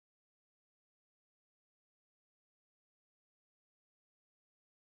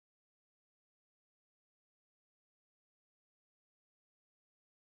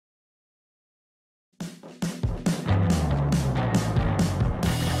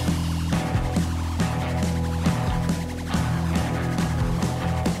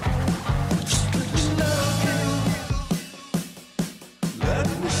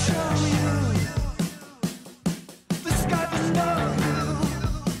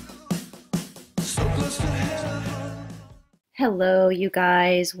Hello, you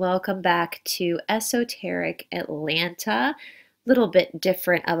guys. Welcome back to Esoteric Atlanta. Little bit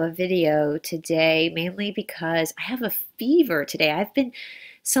different of a video today, mainly because I have a fever today.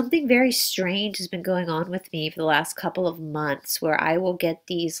 Something very strange has been going on with me for the last couple of months where I will get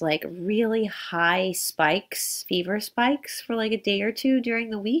these like really high spikes, fever spikes for like a day or two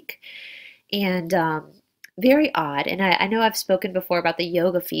during the week. And very odd. And I know I've spoken before about the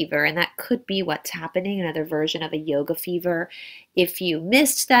yoga fever, and that could be what's happening, another version of a yoga fever. If you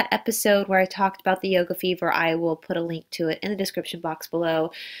missed that episode where I talked about the yoga fever, I will put a link to it in the description box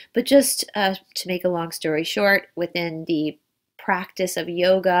below. But just to make a long story short, within the practice of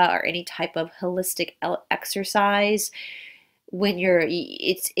yoga or any type of holistic exercise, when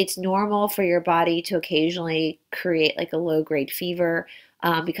it's normal for your body to occasionally create like a low grade fever,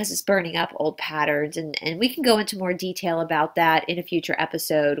 because it's burning up old patterns, and we can go into more detail about that in a future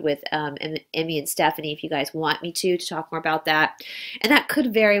episode with Emmy and Stephanie if you guys want me to talk more about that. And that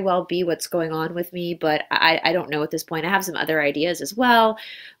could very well be what's going on with me, but I don't know at this point. I have some other ideas as well,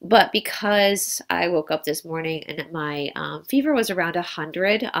 but because I woke up this morning and my fever was around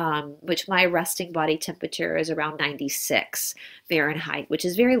 100, which my resting body temperature is around 96 Fahrenheit, which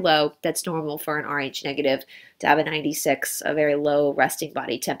is very low. That's normal for an Rh negative to have a 96, a very low resting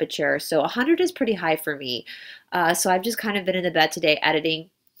body temperature. So 100 is pretty high for me. So I've just kind of been in the bed today editing,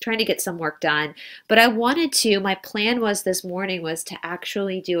 trying to get some work done. But my plan was this morning was to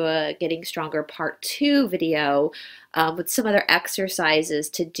actually do a Getting Stronger Part 2 video with some other exercises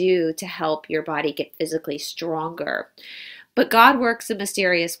to do to help your body get physically stronger. But God works in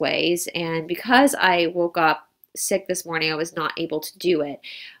mysterious ways, and because I woke up sick this morning, I was not able to do it,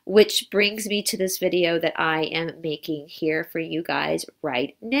 which brings me to this video that I am making here for you guys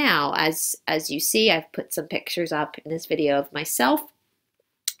right now. As you see, I've put some pictures up in this video of myself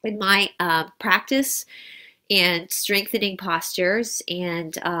in my practice and strengthening postures.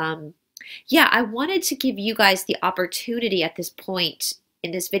 And yeah, I wanted to give you guys the opportunity at this point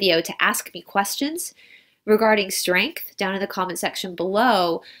in this video to ask me questions regarding strength down in the comment section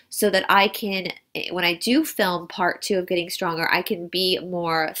below, so that I can, when I do film part 2 of Getting Stronger, I can be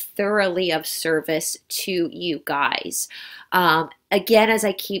more thoroughly of service to you guys. Again, as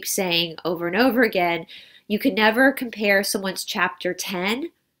I keep saying over and over again, you can never compare someone's chapter 10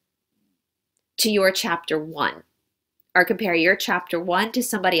 to your chapter 1, or compare your chapter 1 to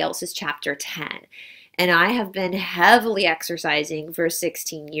somebody else's chapter 10. And I have been heavily exercising for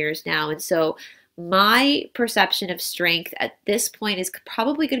 16 years now, and so my perception of strength at this point is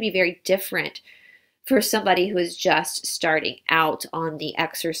probably going to be very different for somebody who is just starting out on the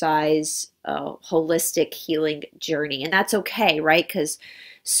exercise, holistic healing journey. And that's okay, right? Because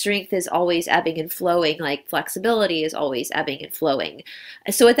strength is always ebbing and flowing, like flexibility is always ebbing and flowing.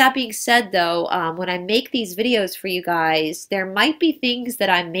 So with that being said, though, when I make these videos for you guys, there might be things that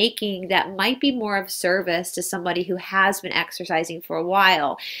I'm making that might be more of service to somebody who has been exercising for a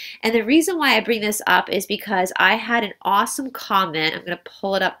while. And the reason why I bring this up is because I had an awesome comment. I'm going to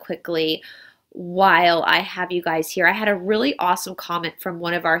pull it up quickly while I have you guys here. I had a really awesome comment from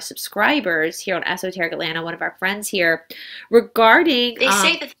one of our subscribers here on Esoteric Atlanta, one of our friends here, regarding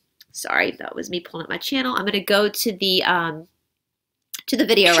sorry, that was me pulling up my channel. I'm going to go to the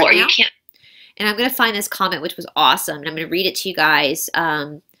video right now, and I'm going to find this comment, which was awesome, and I'm going to read it to you guys.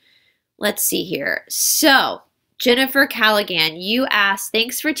 Let's see here. So Jennifer Callaghan, you asked,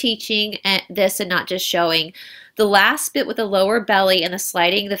 thanks for teaching this and not just showing. The last bit with the lower belly and the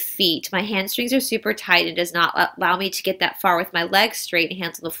sliding the feet, my hamstrings are super tight and does not allow me to get that far with my legs straight and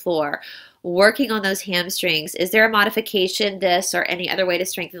hands on the floor. Working on those hamstrings. Is there a modification, this or any other way to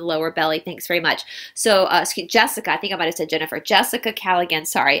strengthen the lower belly? Thanks very much. So Jessica, I think I might have said Jennifer. Jessica Callaghan,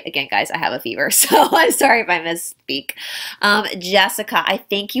 sorry. Again, guys, I have a fever, so I'm sorry if I misspeak. Jessica, I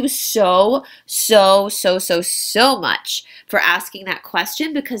thank you so much for asking that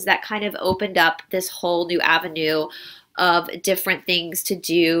question, because that kind of opened up this whole new avenue of different things to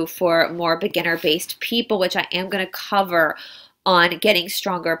do for more beginner-based people, which I am going to cover on Getting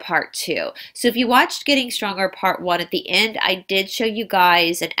Stronger Part 2. So if you watched Getting Stronger Part 1, at the end, I did show you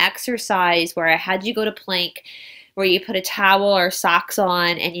guys an exercise where I had you go to plank, where you put a towel or socks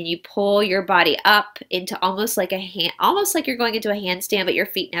on and you pull your body up into almost like you're going into a handstand, but your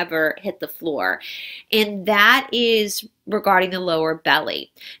feet never hit the floor. And that is regarding the lower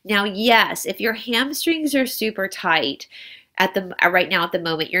belly. Now, yes, if your hamstrings are super tight right now at the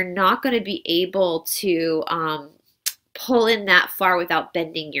moment, you're not going to be able to pull in that far without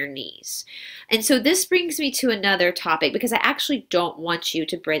bending your knees. And so this brings me to another topic, because I actually don't want you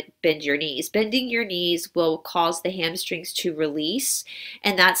to bend your knees. Bending your knees will cause the hamstrings to release,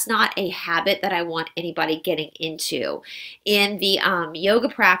 and that's not a habit that I want anybody getting into. In the yoga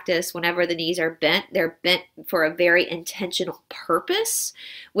practice, whenever the knees are bent, they're bent for a very intentional purpose,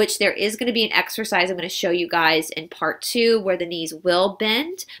 which there is going to be an exercise I'm going to show you guys in part 2 where the knees will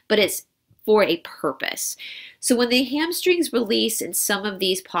bend, but it's for a purpose. So when the hamstrings release in some of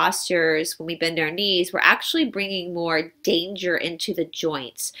these postures, when we bend our knees, we're actually bringing more danger into the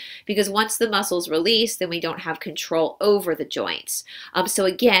joints, because once the muscles release, then we don't have control over the joints. So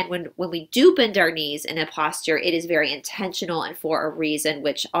again, when we do bend our knees in a posture, it is very intentional and for a reason,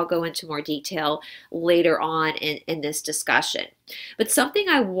 which I'll go into more detail later on in this discussion. But something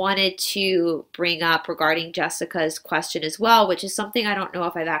I wanted to bring up regarding Jessica's question as well, which is something I don't know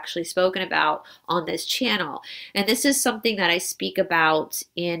if I've actually spoken about on this channel. And this is something that I speak about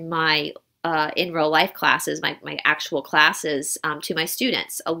in my in real life classes, my actual classes to my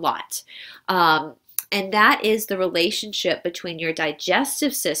students a lot. And that is the relationship between your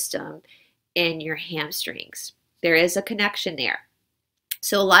digestive system and your hamstrings. There is a connection there.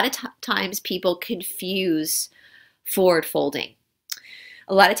 So a lot of times people confuse forward folding.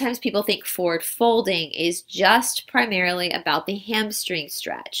 A lot of times people think forward folding is just primarily about the hamstring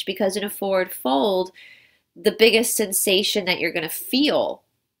stretch, because in a forward fold, the biggest sensation that you're going to feel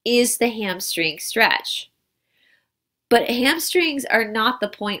is the hamstring stretch. But hamstrings are not the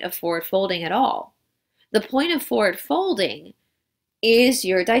point of forward folding at all. The point of forward folding is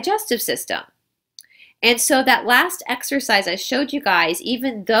your digestive system. And so that last exercise I showed you guys,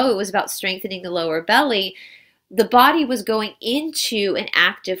 even though it was about strengthening the lower belly, the body was going into an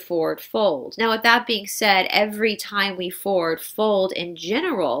active forward fold. Now, with that being said, every time we forward fold in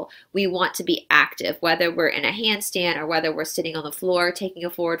general, we want to be active. Whether we're in a handstand or whether we're sitting on the floor taking a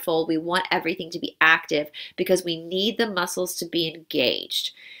forward fold, we want everything to be active because we need the muscles to be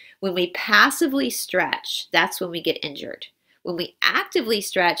engaged. When we passively stretch, that's when we get injured. When we actively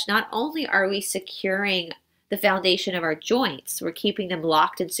stretch, not only are we securing the foundation of our joints, we're keeping them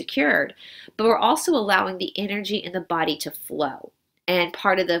locked and secured, but we're also allowing the energy in the body to flow. And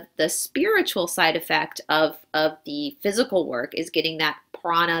part of the spiritual side effect of the physical work is getting that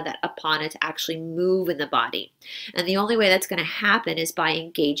prana, that apana, to actually move in the body. And the only way that's going to happen is by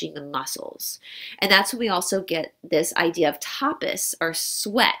engaging the muscles. And that's when we also get this idea of tapas, or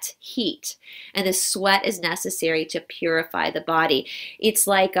sweat, heat. And the sweat is necessary to purify the body. It's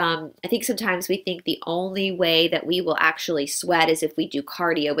like, I think sometimes we think the only way that we will actually sweat is if we do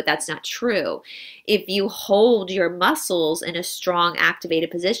cardio, but that's not true. If you hold your muscles in a strong,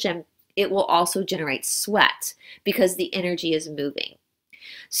 activated position, it will also generate sweat because the energy is moving.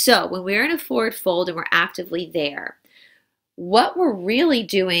 So when we're in a forward fold and we're actively there, what we're really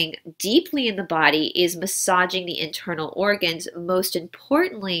doing deeply in the body is massaging the internal organs, most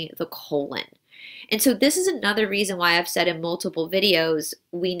importantly, the colon. And so this is another reason why I've said in multiple videos,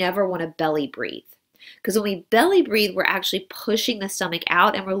 we never want to belly breathe. Because when we belly breathe, we're actually pushing the stomach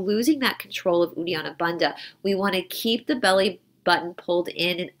out and we're losing that control of Uddiyana Bandha. We want to keep the belly button pulled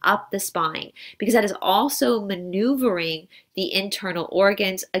in and up the spine, because that is also maneuvering the internal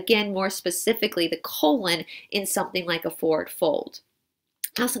organs, again, more specifically the colon, in something like a forward fold.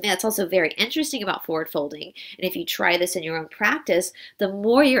 Now, something that's also very interesting about forward folding, and if you try this in your own practice, the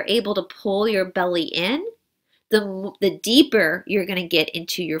more you're able to pull your belly in, the deeper you're going to get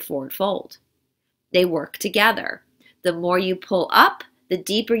into your forward fold. They work together. The more you pull up, the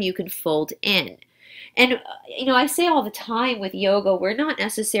deeper you can fold in. And, you know, I say all the time with yoga, we're not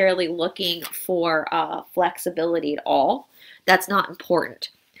necessarily looking for flexibility at all. That's not important.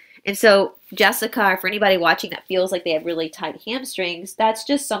 And so, Jessica, or for anybody watching that feels like they have really tight hamstrings, that's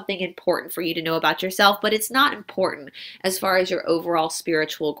just something important for you to know about yourself, but it's not important as far as your overall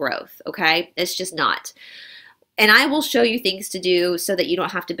spiritual growth, okay? It's just not. And I will show you things to do so that you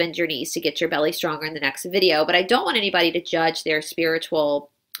don't have to bend your knees to get your belly stronger in the next video, but I don't want anybody to judge their spiritual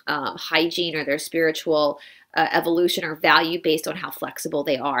hygiene or their spiritual evolution or value based on how flexible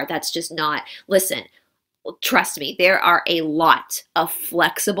they are. That's just not, listen, trust me, there are a lot of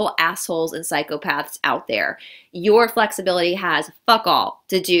flexible assholes and psychopaths out there. Your flexibility has fuck all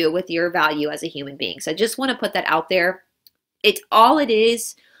to do with your value as a human being. So I just want to put that out there. It's all it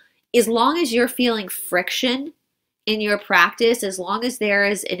is, as long as you're feeling friction in your practice, as long as there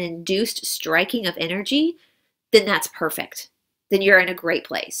is an induced striking of energy, then that's perfect. Then you're in a great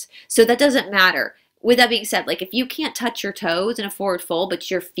place. So that doesn't matter. With that being said, like if you can't touch your toes in a forward fold, but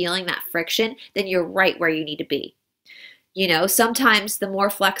you're feeling that friction, then you're right where you need to be. You know, sometimes the more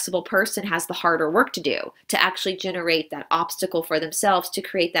flexible person has the harder work to do to actually generate that obstacle for themselves to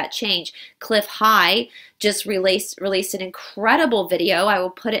create that change. Cliff High just released an incredible video. I will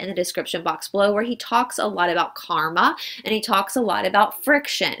put it in the description box below, where he talks a lot about karma and he talks a lot about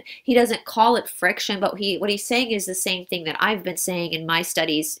friction. He doesn't call it friction, but what he's saying is the same thing that I've been saying in my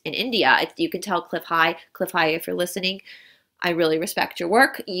studies in India. You can tell Cliff High, if you're listening, I really respect your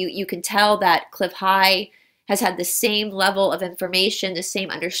work. You can tell that Cliff High has had the same level of information, the same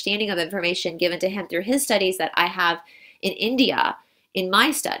understanding of information given to him through his studies that I have in India in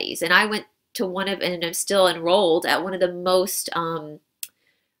my studies. And I went to and I'm still enrolled at one of the most, one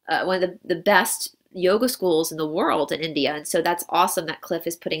of the best yoga schools in the world in India. And so that's awesome that Cliff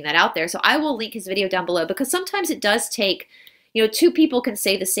is putting that out there. So I will link his video down below, because sometimes it does take, you know, two people can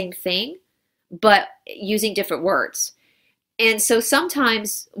say the same thing, but using different words. And so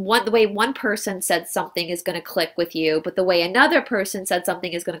sometimes the way one person said something is going to click with you, but the way another person said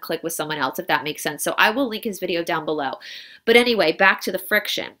something is going to click with someone else, if that makes sense. So I will link his video down below. But anyway, back to the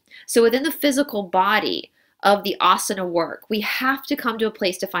friction. So within the physical body of the asana work, we have to come to a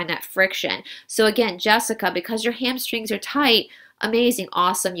place to find that friction. So again, Jessica, because your hamstrings are tight, amazing,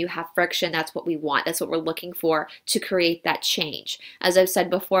 awesome, you have friction. That's what we want. That's what we're looking for to create that change. As I've said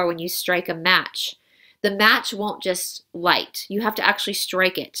before, when you strike a match, the match won't just light. You have to actually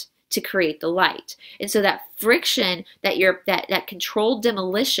strike it to create the light. And so that friction, that controlled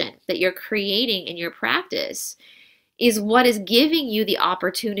demolition that you're creating in your practice is what is giving you the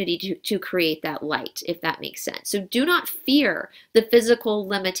opportunity to create that light, if that makes sense. So do not fear the physical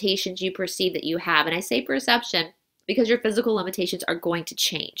limitations you perceive that you have. And I say perception because your physical limitations are going to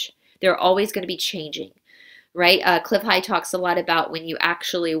change. They're always going to be changing. Right? Cliff High talks a lot about when you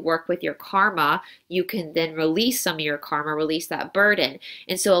actually work with your karma, you can then release some of your karma, release that burden.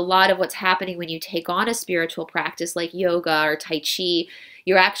 And so a lot of what's happening when you take on a spiritual practice like yoga or Tai Chi,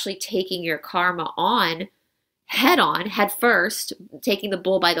 you're actually taking your karma on, head first, taking the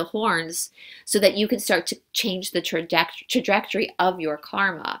bull by the horns, so that you can start to change the trajectory of your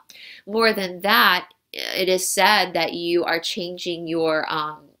karma. More than that, it is said that you are changing your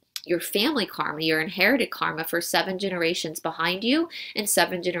family karma, your inherited karma, for 7 generations behind you and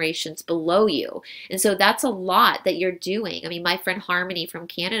 7 generations below you. And so that's a lot that you're doing. I mean, my friend Harmony from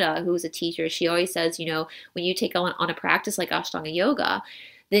Canada, who's a teacher, she always says, you know, when you take on a practice like Ashtanga Yoga,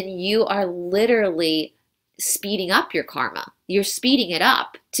 then you are literally speeding up your karma. You're speeding it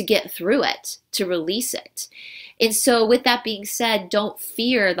up to get through it, to release it. And so with that being said, don't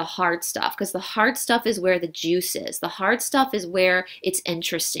fear the hard stuff, because the hard stuff is where the juice is. The hard stuff is where it's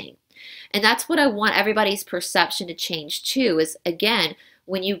interesting. And that's what I want everybody's perception to change too, is again,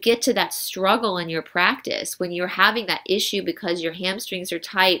 when you get to that struggle in your practice, when you're having that issue because your hamstrings are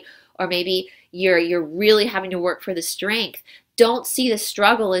tight, or maybe you're really having to work for the strength, don't see the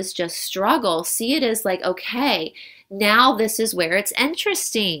struggle as just struggle. See it as like, okay, now this is where it's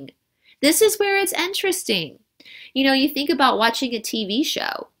interesting. This is where it's interesting. You know, you think about watching a TV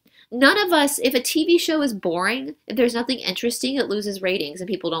show. None of us, if a TV show is boring, if there's nothing interesting, it loses ratings and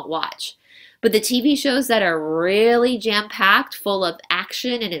people don't watch. But the TV shows that are really jam-packed, full of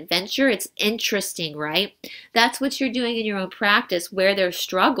action and adventure, it's interesting, right? That's what you're doing in your own practice. Where there's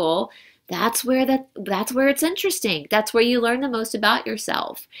struggle, that's where it's interesting. That's where you learn the most about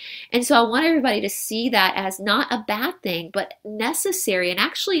yourself. And so I want everybody to see that as not a bad thing, but necessary, and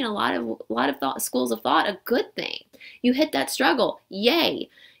actually in a lot of schools of thought, a good thing. You hit that struggle, yay.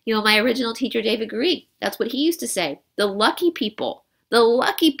 You know, my original teacher, David Greek, that's what he used to say. The lucky people,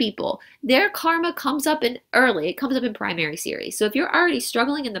 their karma comes up in early. It comes up in primary series. So if you're already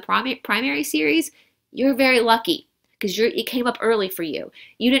struggling in the primary series, you're very lucky, because it came up early for you.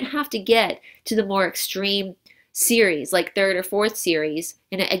 You didn't have to get to the more extreme series, like 3rd or 4th series.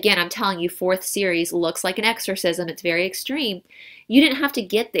 And again, I'm telling you, 4th series looks like an exorcism. It's very extreme. You didn't have to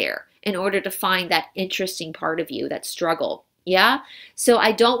get there in order to find that interesting part of you, that struggle. Yeah? So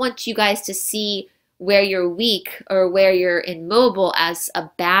I don't want you guys to see where you're weak or where you're immobile as a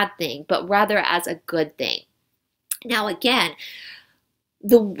bad thing, but rather as a good thing. Now, again,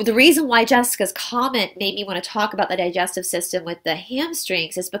 the reason why Jessica's comment made me want to talk about the digestive system with the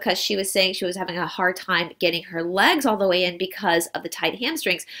hamstrings is because she was saying she was having a hard time getting her legs all the way in because of the tight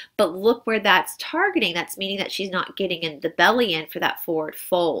hamstrings. But look where that's targeting. That's meaning that she's not getting in the belly in for that forward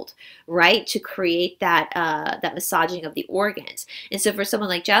fold, right? To create that that massaging of the organs. And so for someone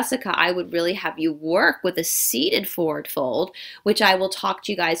like Jessica, I would really have you work with a seated forward fold, which I will talk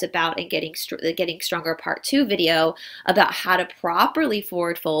to you guys about in Getting Stronger Part 2 video about how to properly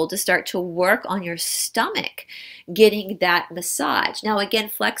forward fold to start to work on your stomach, getting that massage. Now again,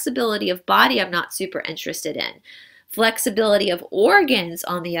 flexibility of body I'm not super interested in. Flexibility of organs,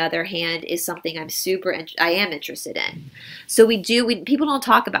 on the other hand, is something I am interested in. So people don't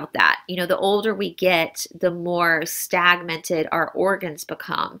talk about that. You know, the older we get, the more stagnated our organs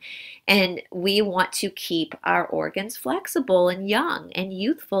become. And we want to keep our organs flexible and young and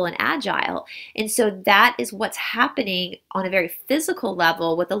youthful and agile. And so that is what's happening on a very physical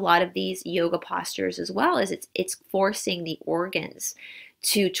level with a lot of these yoga postures as well, is it's forcing the organs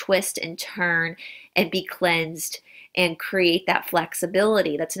to twist and turn and be cleansed and create that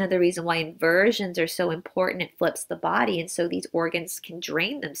flexibility. That's another reason why inversions are so important. It flips the body, and so these organs can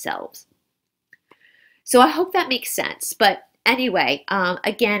drain themselves. So I hope that makes sense. But anyway,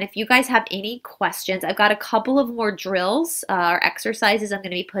 again, if you guys have any questions, I've got a couple of more drills or exercises I'm going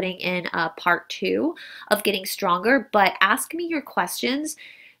to be putting in part 2 of getting stronger. But ask me your questions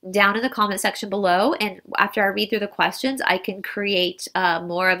down in the comment section below, and after I read through the questions, I can create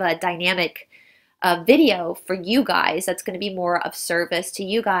more of a dynamic video for you guys that's going to be more of service to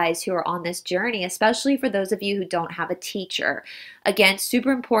you guys who are on this journey, especially for those of you who don't have a teacher. Again,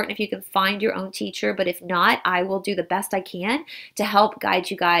 super important if you can find your own teacher, but if not, I will do the best I can to help guide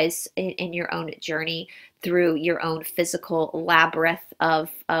you guys in your own journey through your own physical labyrinth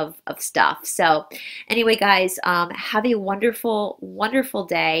of stuff. So anyway, guys, have a wonderful, wonderful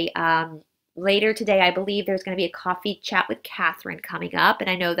day. Later today, I believe there's going to be a coffee chat with Catherine coming up. And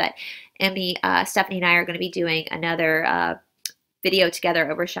I know that Emmy, Stephanie, and I are going to be doing another video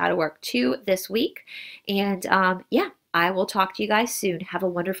together over shadow work 2 this week. And yeah, I will talk to you guys soon. Have a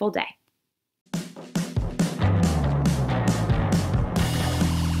wonderful day.